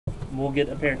we'll get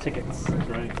a pair of tickets. That's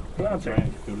right. That's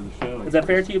right. Go to the show. Is that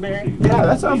fair to you, Barry? Yeah,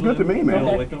 that sounds good to me, man.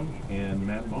 Bill Wickham and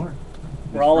Matt Marr.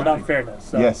 We're all about fairness.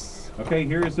 So. Yes. Okay,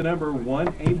 here is the number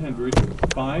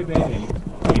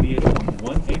 1-800-588-8801.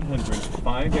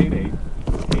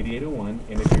 1-800-588-8801.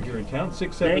 And if you're here in town,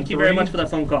 673. Thank you very much for that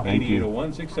phone call.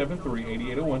 8801 673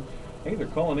 8801. Hey, they're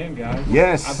calling in, guys.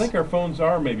 Yes. I think our phones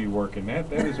are maybe working.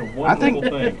 That is a wonderful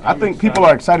thing. I think people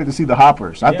are excited to see the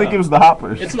Hoppers. I think it was the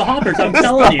Hoppers. It's the Hoppers. I'm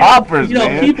telling you. Hoppers, you know,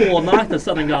 man. people will knock the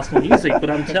Southern gospel music, but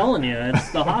I'm telling you,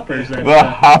 it's the Hoppers that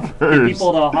Hoppers. get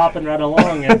people to hopping right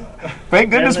along. And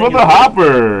thank goodness for the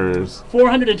Hoppers.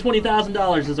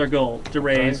 $420,000 is our goal to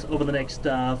raise over the next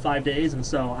 5 days, and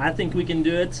so I think we can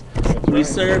do it. We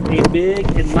serve a big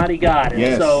and mighty God,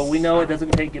 and so we know it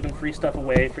doesn't take giving free stuff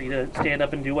away for you to stand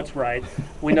up and do what's right.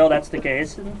 We know that's the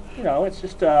case, and you know it's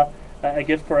just a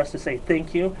gift for us to say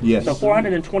thank you. Yes. So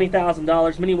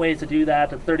 $420,000. Many ways to do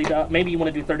that. $30. Maybe you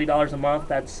want to do $30 a month.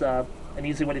 That's an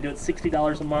easy way to do it.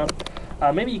 $60 a month.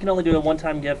 Maybe you can only do a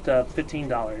one-time gift of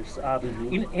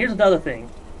 $15. Here's another thing: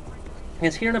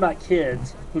 is hearing about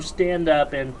kids who stand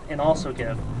up and also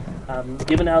give.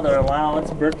 Giving out their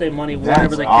allowance, birthday money,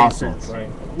 whatever the case is. Right.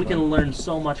 We can learn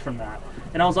so much from that.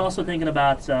 And I was also thinking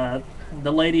about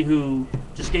the lady who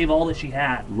just gave all that she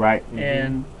had. Right.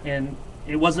 And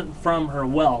it wasn't from her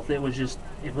wealth. It was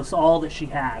all that she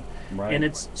had. Right. And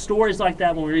it's stories like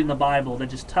that when we're reading the Bible that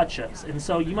just touch us. And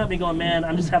so you might be going, man,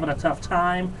 I'm just having a tough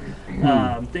time.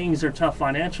 Things are tough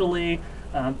financially.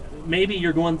 Maybe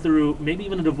you're going through maybe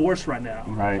even a divorce right now.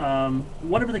 Right.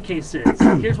 Whatever the case is,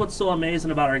 here's what's so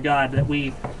amazing about our God that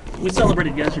we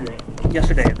celebrated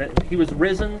yesterday that He was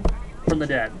risen from the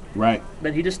dead. Right.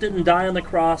 That He just didn't die on the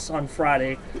cross on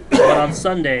Friday, but on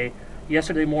Sunday,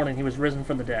 yesterday morning, He was risen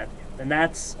from the dead. And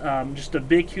that's just a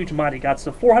big, huge, mighty God.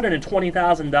 So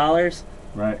 $420,000.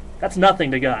 Right. That's nothing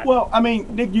to God. Well, I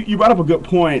mean, Nick, you brought up a good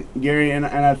point, Gary, and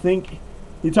I think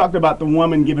you talked about the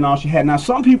woman giving all she had. Now,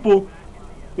 some people,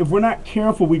 if we're not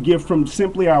careful, we give from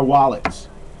simply our wallets.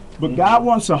 But God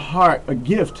wants a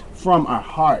gift from our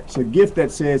hearts, a gift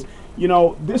that says, you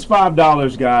know, this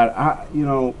 $5, God,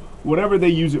 whatever they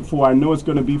use it for, I know it's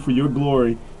going to be for your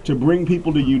glory, to bring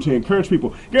people to you, to encourage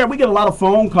people. Gary, we get a lot of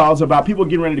phone calls about people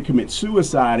getting ready to commit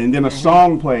suicide, and then a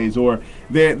song plays, or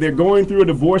they're going through a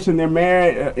divorce and they're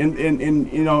married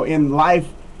in life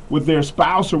with their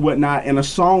spouse or whatnot, and a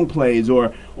song plays,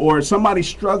 or somebody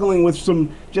struggling with some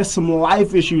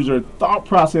life issues or thought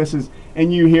processes,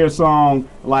 and you hear a song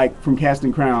like from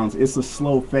Casting Crowns, It's a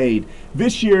Slow Fade.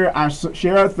 This year, our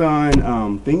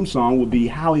Sharathon theme song will be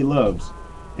How He Loves,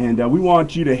 and we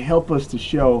want you to help us to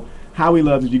show how He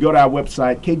loves. If you go to our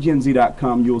website,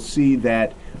 kgnz.com, you'll see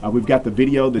that we've got the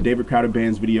video, the David Crowder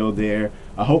Band's video there.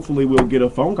 Hopefully we'll get a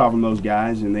phone call from those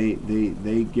guys, and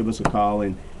they give us a call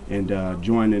and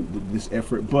join this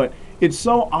effort. But it's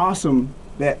so awesome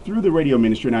that through the radio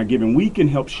ministry and our giving, we can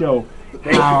help show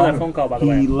how that phone call, by the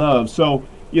way. He loves. So,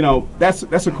 you know, that's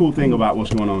a cool thing about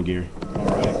what's going on, Gary. All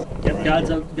right. Yep,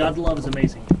 God's love is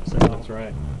amazing. So That's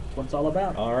right. that's what it's all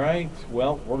about. All right.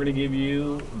 Well, we're going to give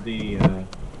you the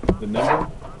number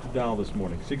to dial this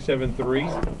morning: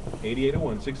 673-8801,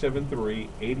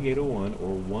 673-8801,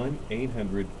 or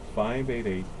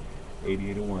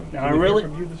 1-800-588-8801. Now, I really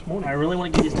from you this morning.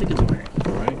 want to get these tickets away.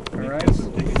 All right. All Nick right. has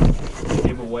some tickets to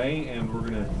give away, and we're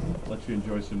going to let you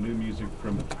enjoy some new music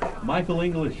from Michael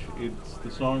English. It's the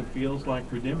song Feels Like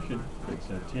Redemption. It's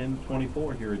at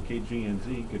 10:24 here at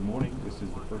KGNZ. Good morning. This is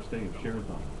the first day of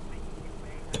Sharathon.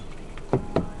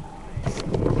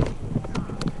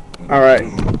 All right.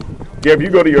 Yeah, if you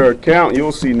go to your account,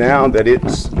 you'll see now that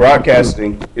it's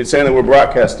broadcasting. It's saying that we're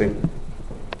broadcasting.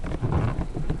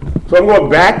 So I'm going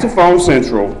back to Phone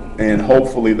Central, and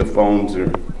hopefully the phones are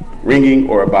ringing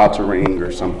or about to ring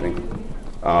or something.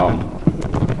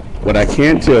 What I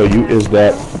can tell you is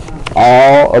that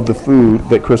all of the food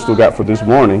that Crystal got for this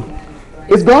morning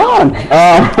is gone.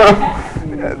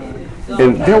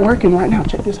 And they're working right now.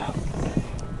 Check this out.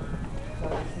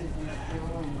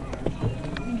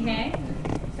 Okay.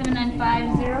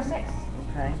 79506.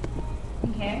 Okay.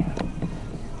 Okay.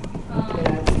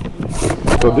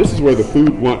 So this is where the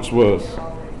food once was,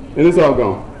 and it's all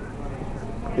gone.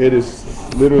 It is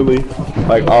literally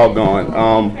like all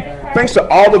gone. Thanks to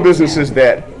all the businesses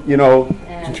that are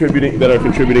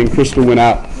contributing. Crystal went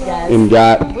out and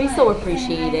got. We so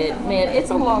appreciate it, man. It's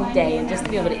a long day, and just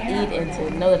to be able to eat and to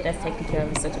know that that's taken care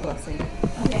of is such a blessing.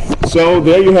 So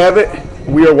there you have it.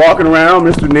 We are walking around,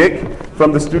 Mr. Nick,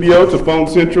 from the studio to Phone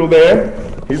Central there.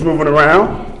 He's moving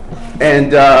around.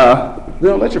 And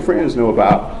let your friends know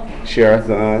about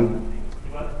Sharathon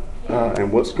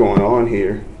and what's going on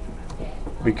here,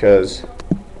 because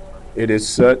It is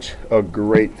such a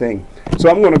great thing. So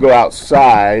I'm going to go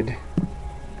outside,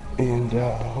 and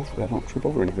hopefully I don't trip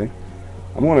over anything.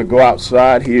 I'm going to go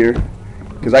outside here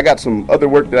because I got some other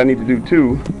work that I need to do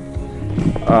too.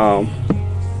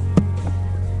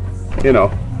 You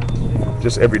know,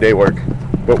 just everyday work.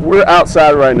 But we're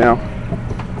outside right now,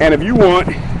 and if you want,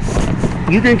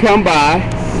 you can come by.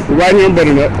 We're right here in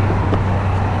Butternut.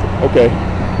 Okay.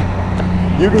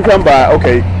 You can come by.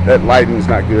 Okay, that lighting is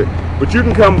not good. But you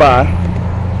can come by,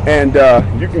 and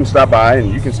you can stop by,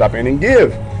 and you can stop in and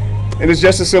give. And it's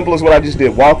just as simple as what I just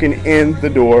did. Walking in the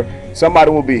door,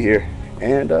 somebody will be here.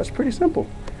 And it's pretty simple.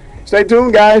 Stay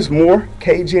tuned, guys. More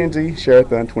KGNZ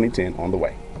Sharathon 2010 on the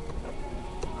way.